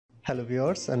Hello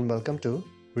viewers and welcome to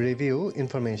Review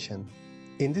Information.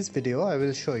 In this video I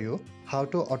will show you how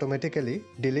to automatically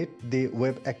delete the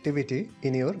web activity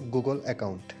in your Google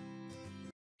account.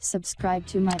 Subscribe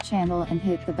to my channel and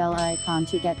hit the bell icon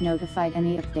to get notified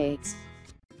any updates.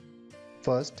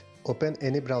 First, open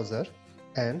any browser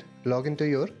and log into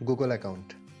your Google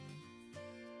account.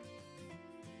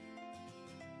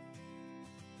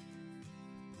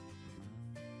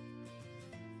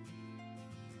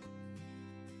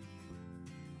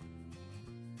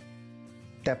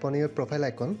 Tap on your profile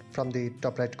icon from the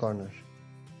top right corner.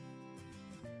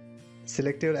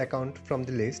 Select your account from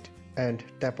the list and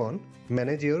tap on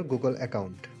Manage your Google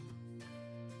account.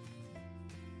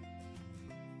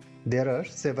 There are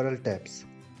several tabs.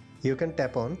 You can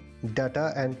tap on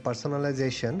Data and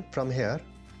Personalization from here,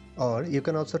 or you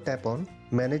can also tap on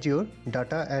Manage your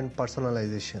Data and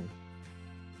Personalization.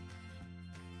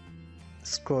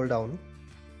 Scroll down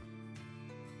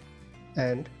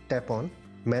and tap on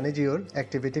Manage your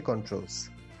activity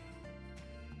controls.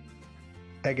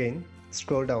 Again,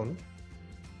 scroll down.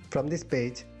 From this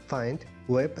page, find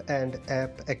Web and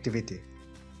App Activity.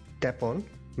 Tap on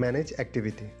Manage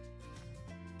Activity.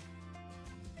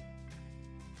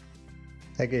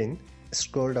 Again,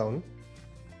 scroll down.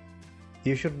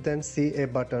 You should then see a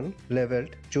button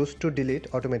labeled Choose to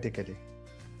Delete Automatically.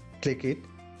 Click it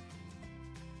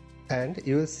and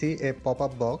you will see a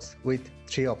pop-up box with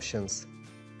 3 options.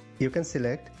 You can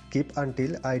select Keep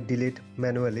until I delete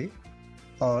manually,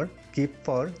 or Keep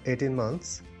for 18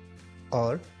 months,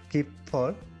 or Keep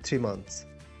for 3 months.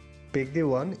 Pick the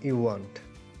one you want.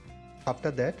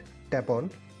 After that, tap on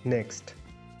Next.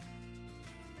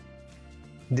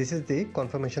 This is the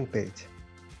confirmation page.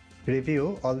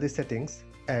 Review all the settings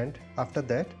and after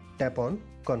that tap on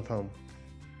Confirm.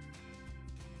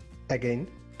 Again,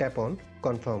 tap on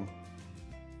Confirm.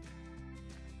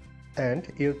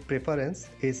 And your preference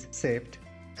is saved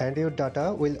and your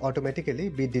data will automatically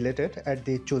be deleted at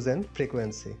the chosen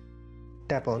frequency.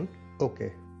 Tap on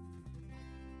OK.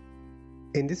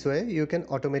 In this way, you can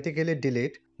automatically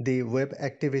delete the web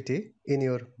activity in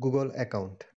your Google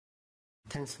account.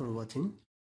 Thanks for watching.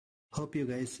 Hope you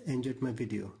guys enjoyed my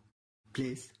video.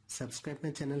 Please subscribe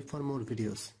my channel for more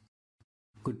videos.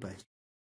 Goodbye.